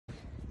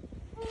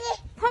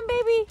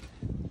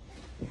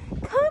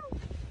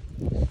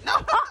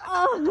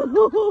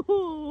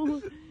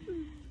Uh-oh.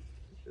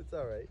 It's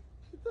alright.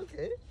 It's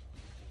okay.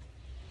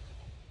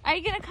 Are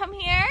you gonna come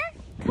here?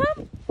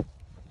 Come.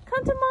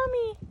 Come to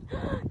mommy.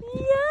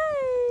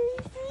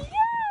 Yes.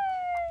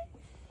 Yes.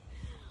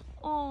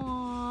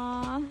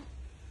 Aww.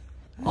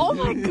 Oh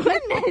my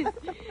goodness.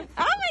 Oh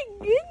my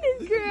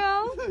goodness,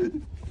 girl.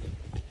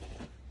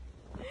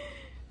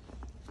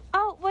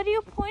 Oh, what are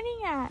you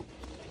pointing at?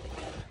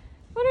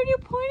 What are you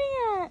pointing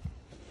at?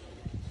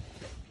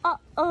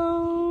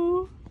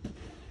 Uh-oh.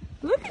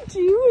 Look at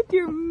you with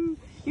your...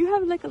 You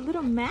have like a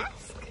little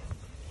mask?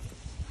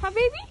 Huh,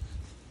 baby?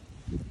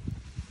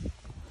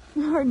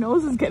 Her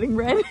nose is getting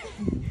red.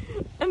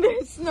 And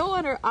there's snow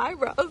on her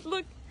eyebrows.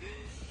 Look.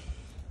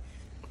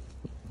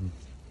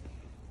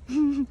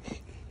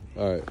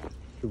 Alright.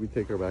 Should we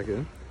take her back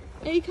in?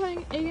 Are you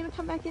gonna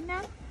come back in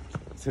now?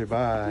 Say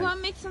bye. You wanna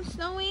make some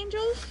snow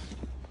angels?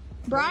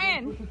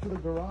 Brian. Push it to the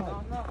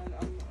garage.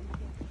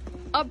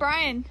 Oh,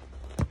 Brian.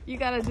 You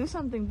gotta do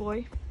something,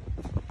 boy.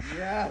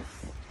 Yes.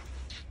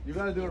 You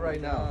gotta do it right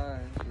now.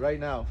 Right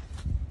now.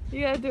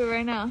 You gotta do it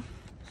right now.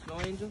 Snow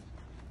angel?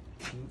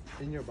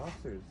 In your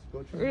boxers.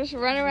 Go try. We're just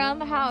running around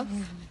the house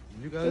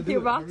You gotta with do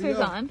your it. boxers Hurry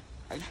up. on.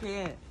 I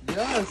can't.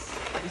 Yes.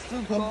 It's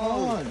too Come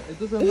cold. on. It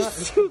doesn't matter.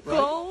 It's too right?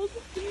 cold.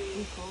 It's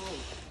too cold.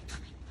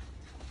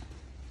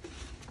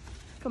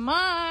 Come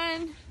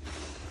on.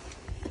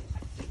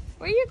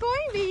 Where you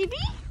going, baby?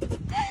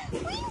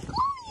 Where you going?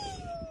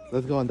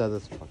 Let's go on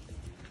Dada's truck.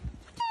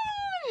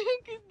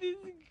 Look at this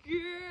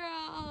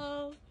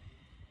girl.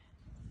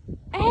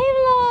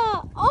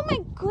 Ayla. Oh my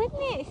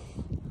goodness.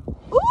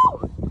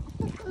 Ooh.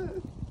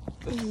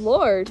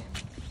 Lord.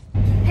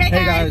 Hey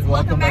guys,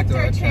 welcome back to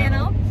our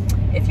channel.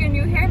 If you're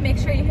new here, make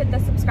sure you hit the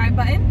subscribe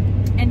button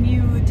and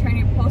you turn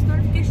your post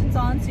notifications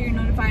on so you're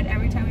notified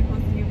every time we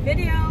post a new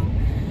video.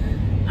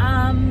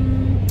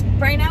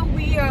 Right now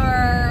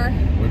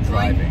we're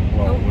driving.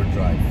 We're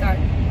driving. Sorry.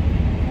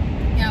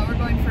 Yeah, we're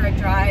going for a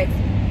drive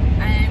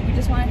and we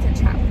just wanted to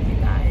chat with you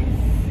guys.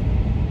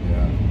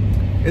 Yeah.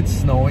 It's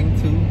snowing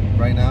too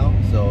right now,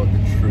 so the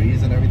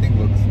trees and everything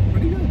looks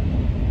pretty good.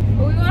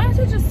 But we wanted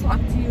to just talk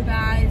to you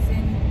guys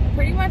and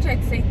pretty much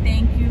I'd say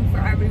thank you for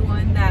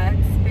everyone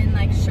that's been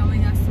like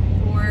showing us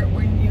support.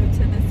 We're new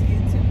to this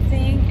YouTube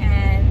thing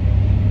and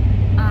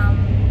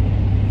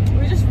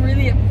we just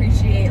really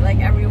appreciate like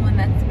everyone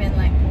that's been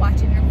like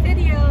watching our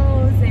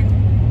videos and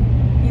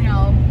you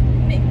know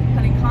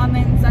putting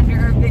comments under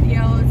our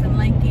videos and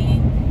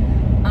liking.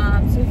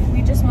 So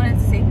we just wanted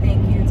to say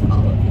thank you to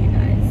all of you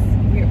guys.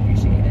 We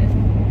appreciate it.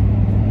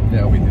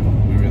 Yeah, we do.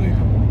 We really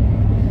do.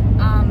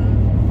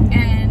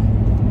 And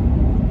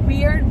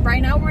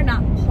right now we're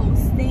not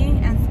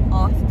posting as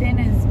often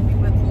as we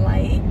would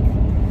like.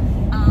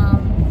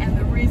 And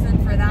the reason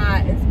for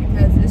that is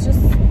because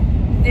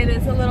it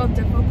is a little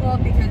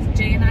difficult because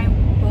Jay and I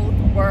both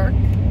work.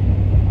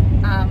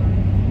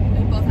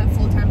 We both have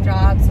full-time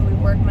jobs, so we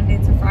work Monday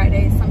to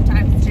Friday.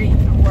 Sometimes Jay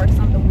even works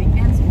on the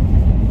weekends.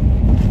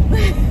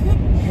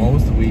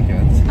 Most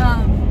weekends.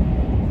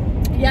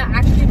 Yeah,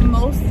 actually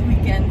most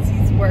weekends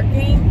he's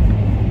working.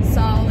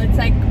 So it's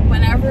like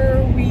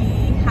whenever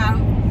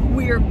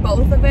we're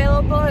both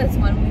available is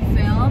when we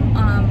film.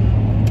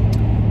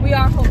 We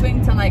are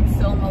hoping to like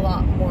film a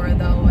lot more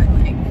though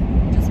and like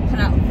just put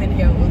out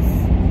videos.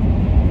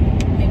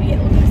 Maybe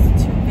at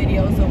least 2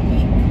 videos a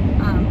week.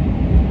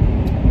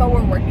 But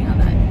we're working on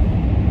that.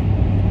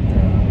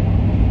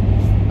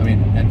 Yeah. I mean,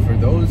 and for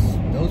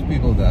those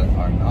people that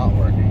are not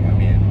working, I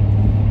mean,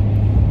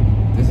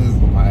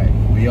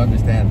 we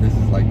understand this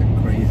is like the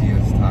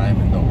craziest time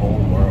in the whole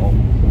world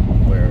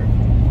where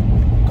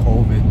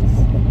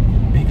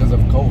because of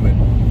COVID,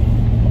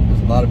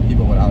 there's a lot of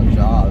people without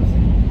jobs.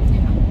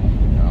 Yeah.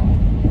 You know.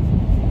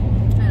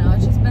 I know,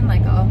 it's just been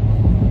like a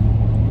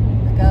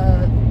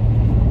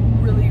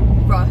really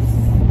rough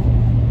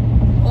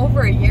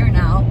over a year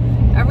now.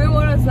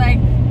 Everyone was like,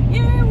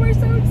 yeah, we're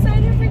so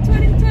excited for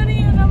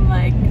 2020 and I'm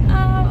like,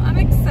 I'm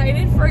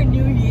excited for a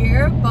new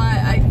year, but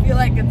I feel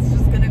like it's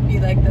just gonna be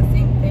like the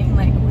same thing,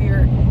 like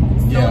we're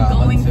still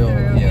going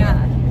through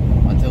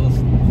until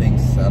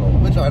things settle,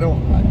 which I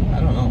don't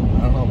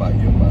know about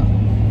you, but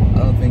I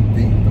don't think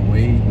the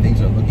way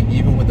things are looking,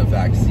 even with the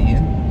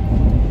vaccine,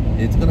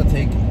 it's gonna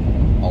take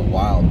a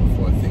while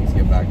before things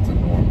get back to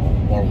normal,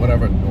 or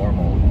whatever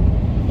normal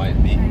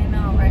might be. I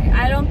know, right?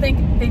 I don't think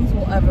things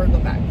will ever go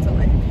back to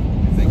like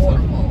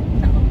normal.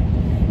 So? No.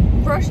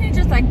 Roshni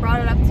just like brought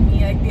it up to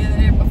me like the other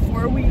day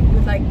before we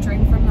would like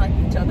drink from like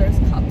each other's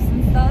cups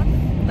and stuff,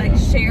 like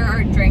share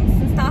our drinks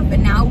and stuff,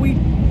 and now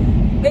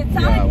it's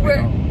not like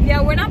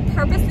we're not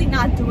purposely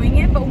not doing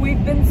it, but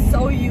we've been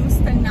so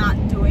used to not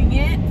doing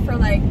it for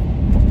like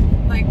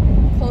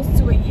close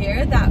to a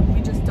year that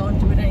we just don't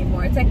do it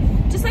anymore. It's like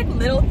just like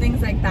little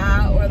things like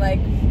that, or like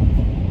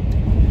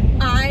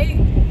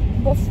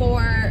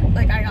before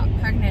like I got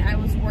pregnant, I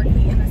was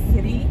working in the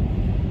city,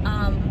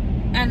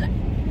 and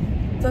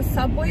the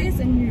subways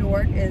in New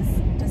York is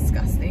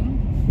disgusting.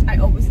 I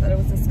always thought it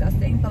was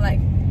disgusting, but like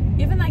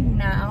even like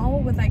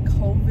now with like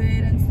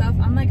COVID and stuff,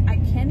 I'm like I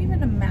can't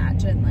even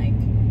imagine like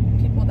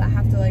people people that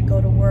have to like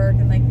go to work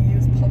and like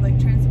use public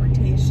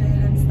transportation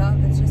and stuff.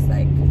 It's just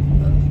like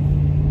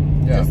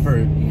yeah,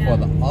 for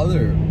the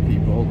other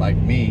people like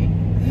me,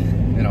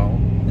 you know,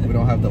 we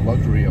don't have the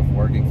luxury of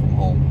working from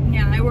home.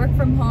 Yeah, I work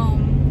from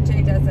home.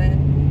 Jay doesn't.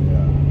 Yeah.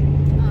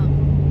 I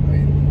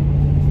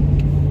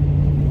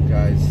mean,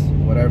 guys,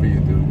 whatever you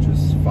do,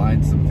 just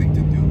find something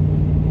to do.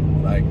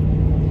 Like,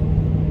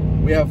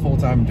 we have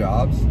full-time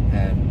jobs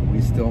and we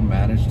still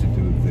manage to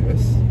do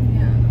this.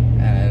 Yeah.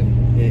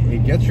 And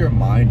it gets your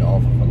mind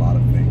off of a lot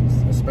of things,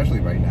 especially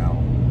right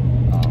now.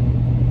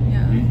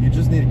 Yeah. You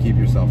just need to keep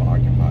yourself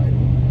occupied.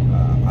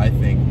 I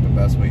think the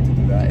best way to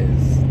do that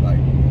is like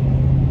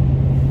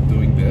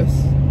doing this.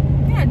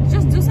 Yeah,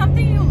 just do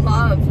something you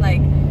love,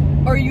 like,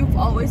 or you've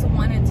always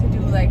wanted to do,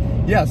 like.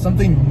 Yeah,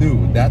 something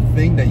new. That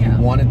thing that you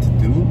wanted to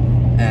do,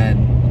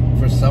 and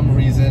for some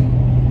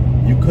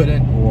reason you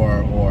couldn't,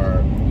 or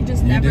you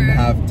didn't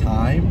have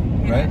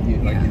time, right? You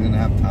didn't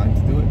have time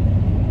to do it.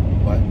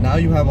 But now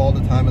you have all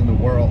the time in the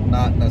world.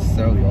 Not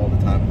necessarily all the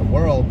time in the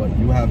world, but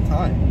you have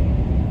time.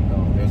 You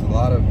know, there's a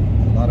lot of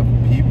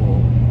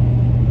people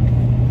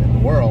in the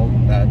world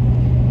that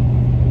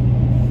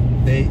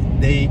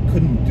they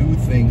couldn't do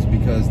things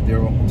because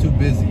they're too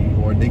busy,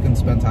 or they couldn't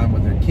spend time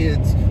with their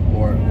kids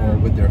or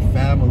with their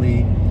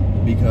family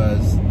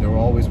because they were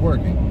always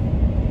working.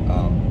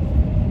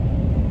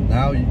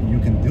 Now you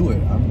can do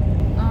it.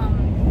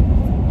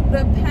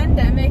 The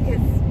pandemic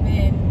has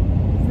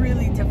been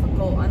really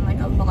difficult on like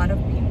a lot of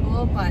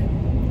people, but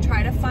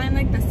try to find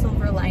like the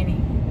silver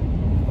lining,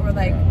 or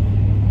like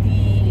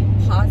the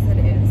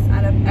positives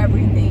out of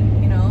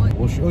everything, you know.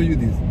 We'll show you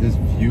this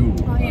view.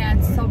 Oh yeah,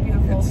 it's so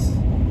beautiful. It's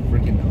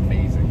freaking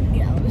amazing.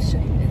 Yeah, let me show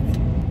you this.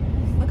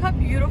 Look how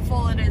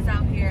beautiful it is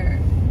out here.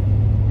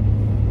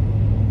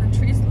 The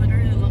trees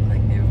literally look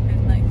like they've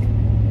been like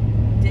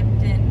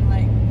dipped in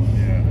like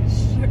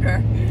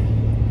sugar,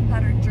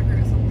 powdered sugar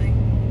or something.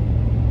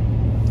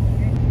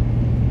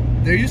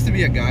 There used to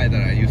be a guy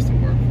that I used to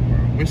work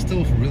for. We're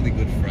still really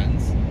good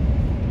friends,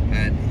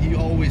 and he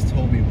always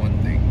told me one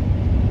thing: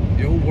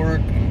 you'll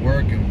work and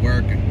work and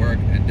work and work,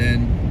 and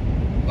then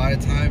by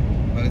the time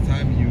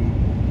you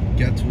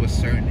get to a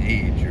certain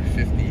age, you're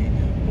 50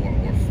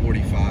 or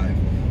 45,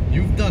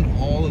 you've done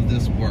all of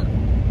this work,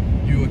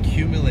 you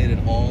accumulated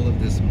all of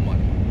this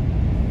money,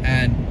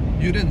 and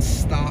you didn't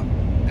stop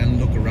and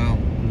look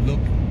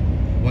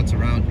what's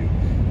around you.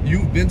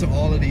 You've been to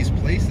all of these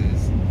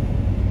places,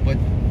 but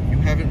you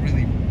haven't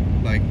really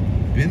like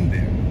been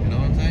there, you know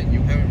what I'm saying?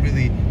 You haven't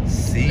really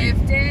seen,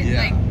 lived it,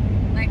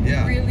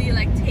 really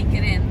like take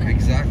it in. Like.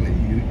 Exactly.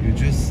 You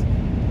just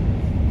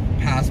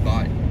pass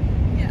by.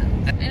 Yeah,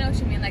 I know what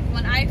you mean. Like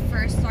when I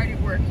first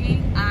started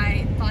working,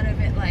 I thought of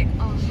it like,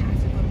 oh, I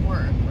have to go to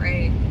work,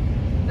 right?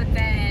 But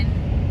then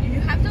you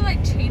have to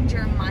like change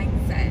your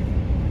mindset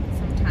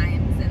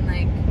sometimes and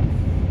like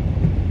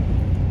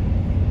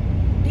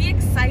be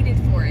excited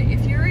for it.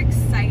 If you're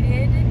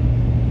excited,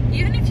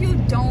 even if you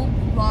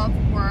don't love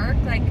work,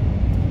 like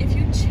if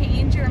you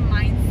change your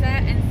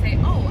mindset and say,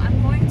 oh,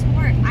 I'm going to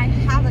work, I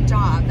have a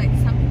job. Like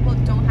some people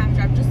don't have a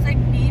job. Just like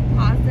be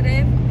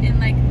positive, and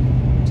like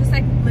just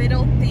like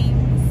little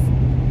things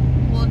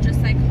will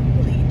just like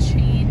completely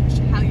change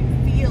how you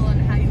feel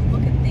and how you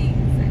look at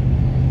things.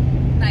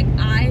 And like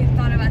I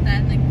thought about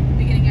that in like the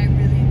beginning. I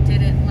really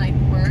didn't like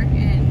work,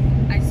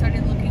 and I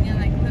started looking at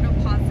like little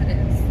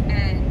positives,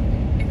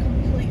 and it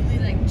completely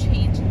like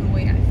changed the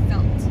way I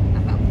felt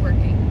about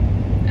working.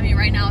 I mean,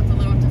 right now it's a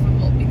little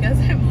difficult because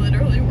I'm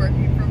literally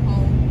working from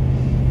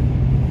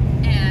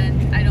home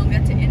and I don't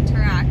get to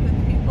interact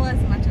with people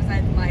as much as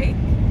I'd like.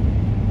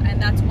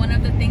 And that's one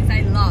of the things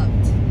I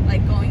loved,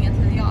 like going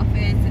into the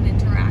office and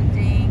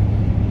interacting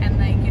and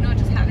like, you know,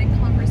 just having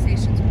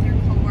conversations with your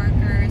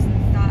coworkers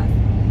and stuff.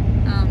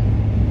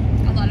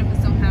 A lot of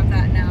us don't have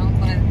that now,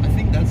 but I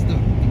think that's the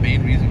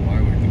main reason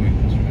why we're doing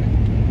this,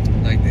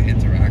 right? Like the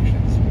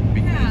interactions.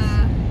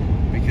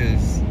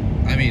 Because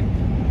I mean,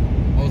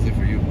 mostly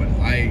for you, but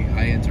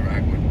I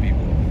interact with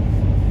people,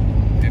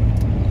 and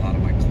a lot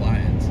of my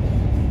clients,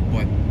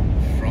 but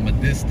from a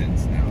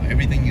distance now.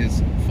 Everything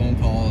is phone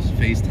calls,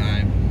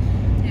 FaceTime.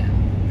 Yeah.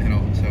 You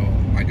know, so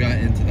I got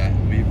into that.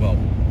 We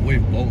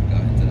both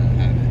got into that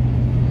habit,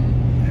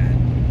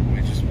 and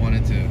we just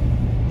wanted to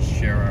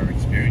share our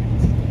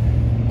experience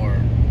or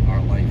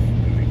our life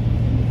really.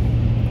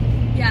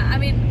 Yeah, I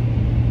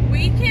mean,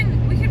 we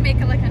can make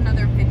like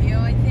another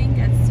video, I think,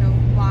 as to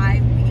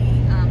why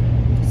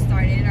we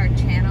started our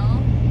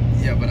channel.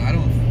 Yeah, but I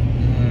don't.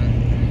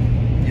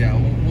 Yeah,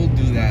 we'll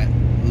do that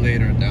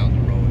later down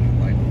the road,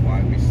 like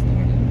why we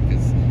started,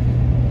 because I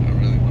don't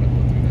really want to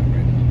go through that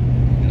right now.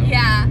 You know?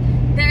 Yeah,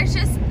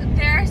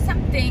 there are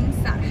some things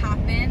that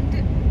happened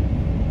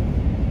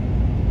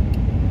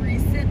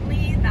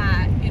recently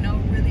that, you know,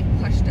 really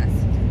pushed us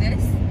to do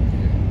this.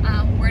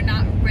 We're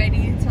not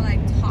ready to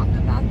like talk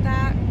about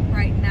that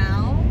right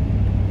now,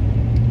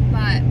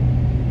 but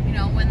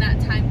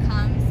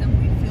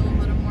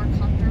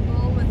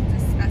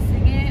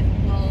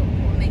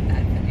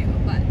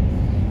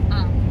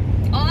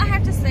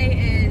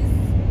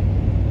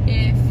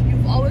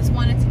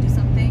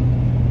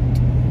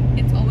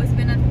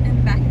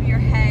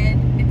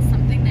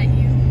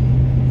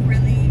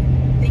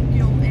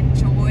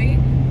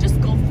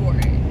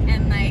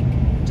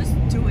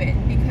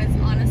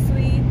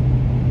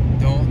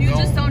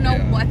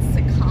what's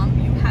to come.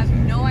 You have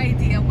no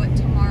idea what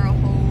tomorrow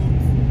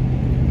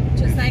holds.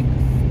 Just like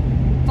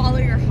follow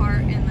your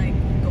heart and like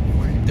go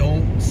for it.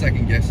 Don't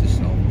second guess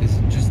yourself.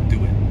 Just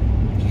do it.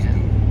 Just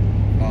do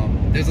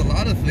it. There's a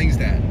lot of things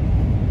that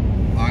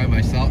I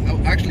myself,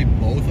 actually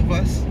both of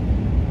us,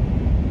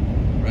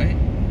 right?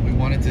 We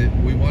wanted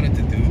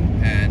to do,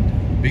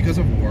 and because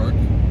of work,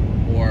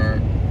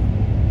 or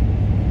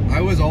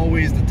I was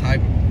always the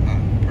type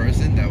of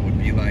person that would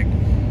be like,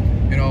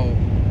 you know,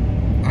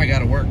 I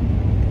gotta work.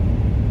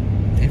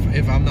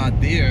 If I'm not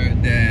there,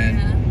 then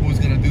who's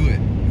gonna do it?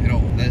 You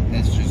know,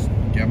 let's just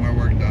get my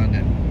work done,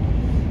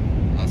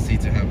 and I'll see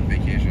to have a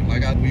vacation.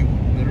 Like we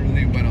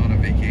literally went on a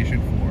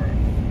vacation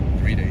for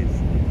 3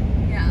 days.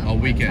 Yeah. A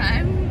weekend. One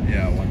time.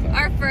 Yeah, one time.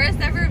 Our first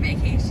ever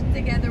vacation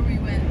together, we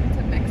went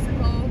to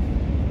Mexico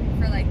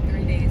for like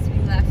 3 days. We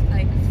left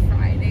like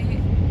Friday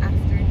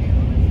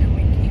afternoon and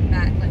we came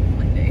back like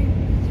Monday.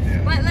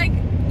 Yeah. But like,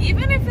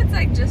 even if it's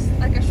like just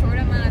like a short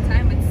amount of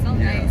time, it's still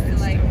nice to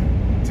like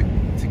to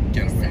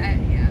get away. reset.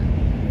 Yeah.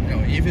 You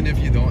know, even if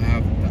you don't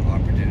have the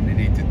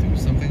opportunity to do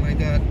something like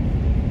that,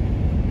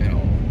 you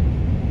know,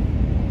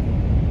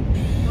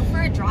 Go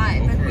for a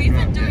drive. Go Like for a we've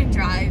drive, been doing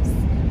drives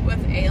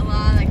with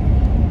Ayla. Like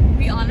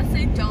we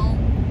honestly don't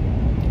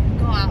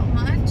go out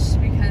much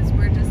because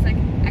we're just like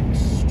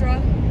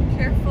extra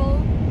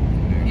careful,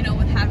 you know,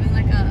 with having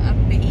like a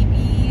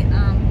baby.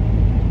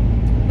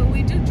 But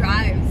we do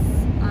drives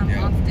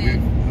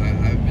often.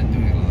 I've been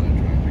doing a lot of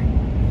driving.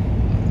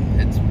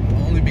 It's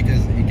only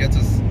because it gets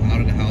us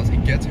out of the house.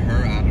 It gets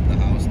her out of the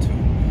house too.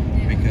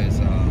 Yeah. Because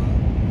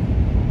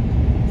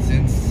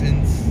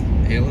since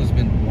Ayla's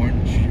been born,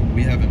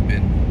 we haven't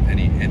been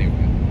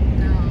anywhere.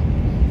 No.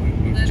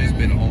 We've just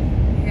been home.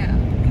 Yeah.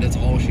 And that's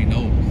all she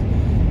knows.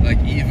 Like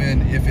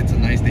even if it's a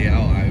nice day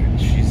out,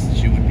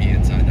 she would be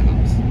inside the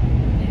house.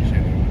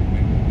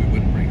 We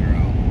wouldn't bring her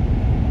out.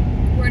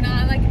 We're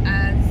not like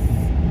as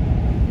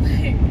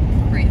like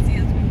crazy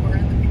as we were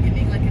in the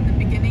beginning. Like in the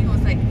beginning, it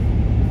was like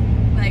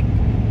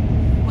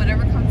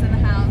whatever comes in the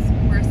house,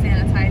 we're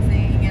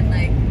sanitizing and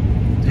like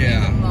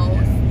doing the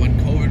most. When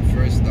COVID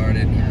first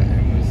started,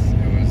 it was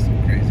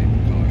crazy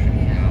precaution.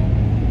 Yeah. Now,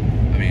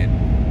 I mean,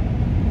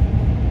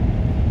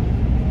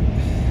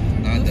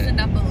 We're loosened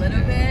up a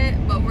little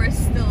bit, but we're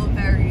still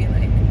very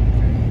like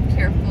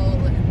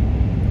careful and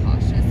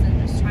cautious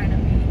and just trying to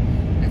be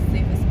as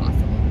safe as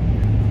possible.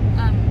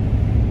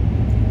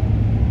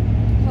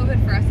 COVID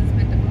for us has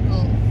been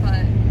difficult,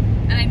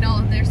 and I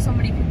know there's so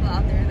many people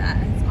out there that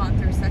has gone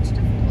through such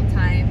difficult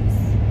times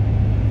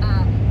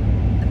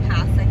the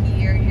past like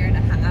year and a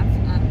half.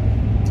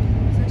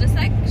 So just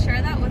like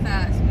share that with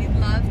us. We'd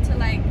love to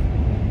like,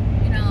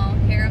 you know,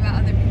 hear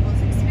about other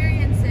people's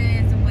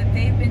experiences and what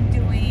they've been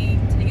doing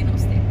to, you know,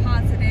 stay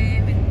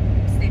positive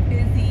and stay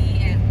busy.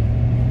 And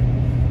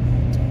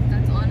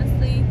that's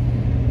honestly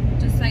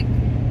just like,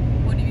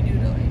 what do you do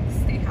to like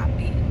stay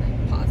happy and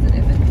like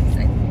positive in these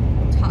like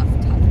tough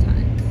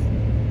times?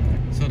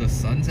 so the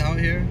sun's out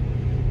here.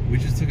 We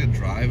just took a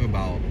drive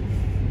about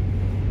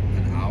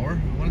an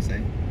hour, I want to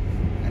say.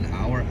 An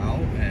hour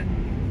out, and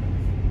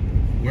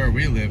where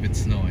we live, it's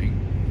snowing.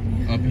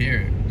 Yeah. Up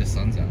here, the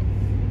sun's out.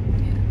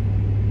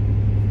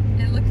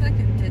 Yeah. It looked like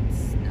it did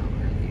snow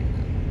earlier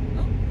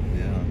though. Oh.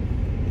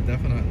 Yeah, it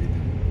definitely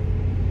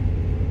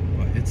did.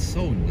 But it's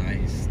so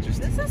nice. This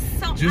is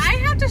so... I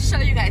have to show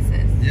you guys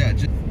this. Yeah,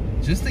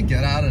 just to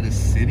get out of the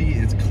city,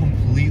 it's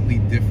completely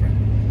different.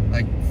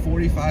 Like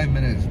 45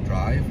 minutes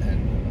drive,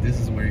 and this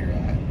is where you're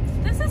at.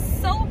 This is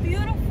so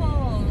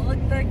beautiful. Look,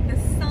 like the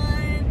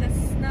sun, the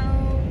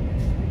snow.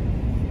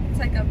 It's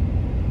like a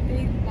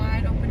big,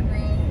 wide open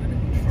road.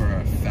 For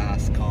a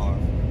fast car.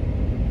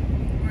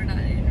 We're not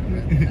in a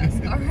really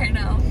fast car right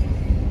now.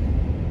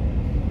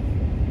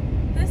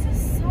 This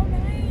is so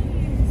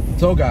nice.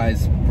 So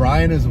guys,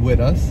 Brian is with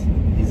us.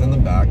 He's in the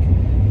back.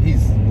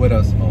 He's with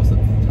us most of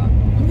the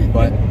time.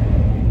 But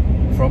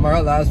from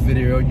our last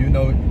video, you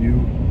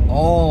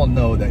all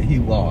know that he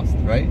lost,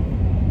 right?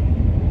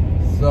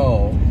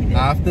 So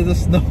after the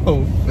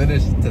snow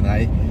finished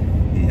tonight,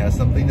 he has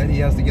something that he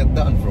has to get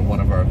done for one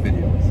of our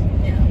videos.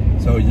 Yeah.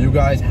 So you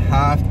guys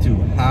have to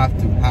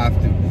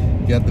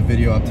get the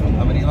video up to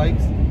how many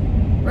likes?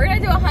 We're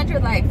gonna do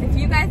 100 likes. If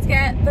you guys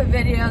get the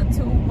video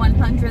to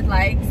 100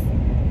 likes,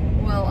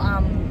 we'll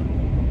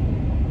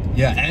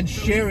yeah, and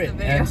share it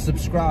and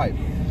subscribe.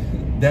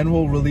 Then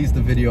we'll release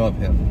the video of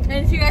him.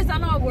 And if you guys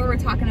don't know what we're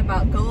talking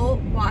about, go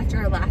watch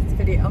our last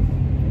video.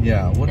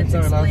 Yeah, what is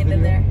our last video?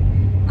 In there.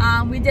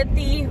 We did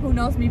the Who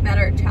Knows Me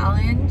Better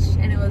challenge,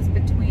 and it was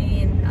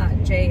between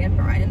Jay and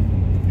Brian.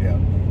 Yeah.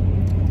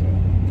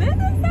 This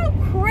is so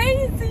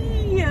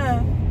crazy.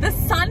 The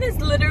sun is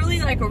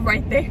literally like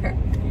right there.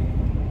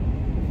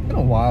 It's been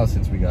a while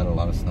since we got a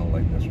lot of snow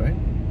like this, right?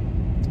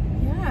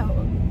 Yeah,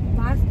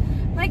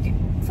 like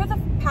for the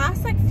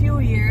past like few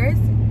years,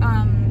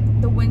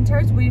 the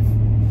winters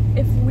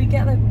if we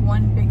get like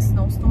one big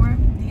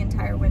snowstorm the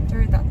entire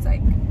winter, that's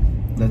like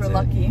we're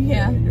lucky.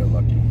 Yeah, you're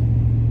lucky.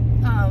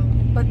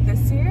 But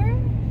this year,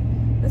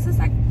 this is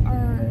like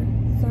our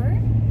third.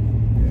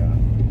 Yeah.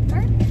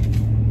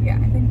 Yeah,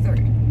 I think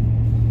third.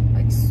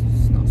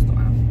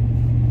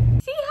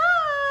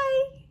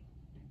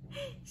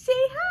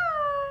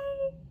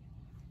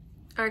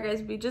 Alright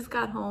guys, we just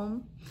got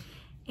home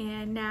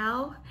and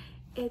now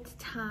it's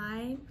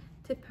time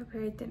to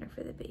prepare dinner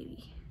for the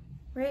baby,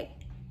 right?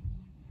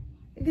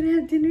 You're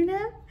gonna have dinner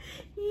now?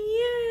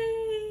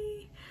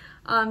 Yay!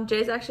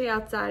 Jay's actually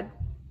outside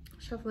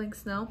shoveling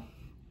snow.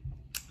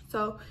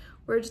 So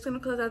we're just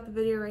gonna close out the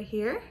video right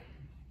here.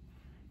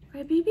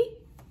 Right, baby?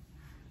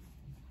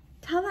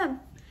 Tell them.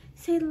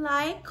 Say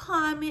like,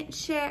 comment,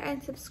 share,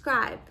 and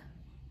subscribe.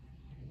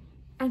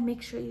 And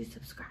make sure you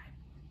subscribe.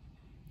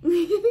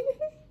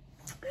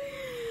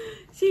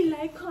 Say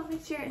like,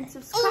 comment, share, and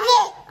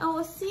subscribe. And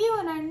we'll see you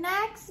in our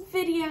next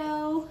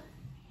video.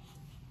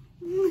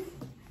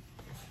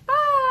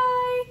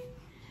 Bye.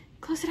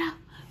 Close it out.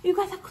 You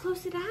gotta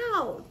close it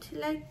out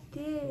like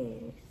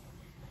this.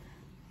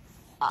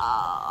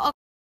 Oh.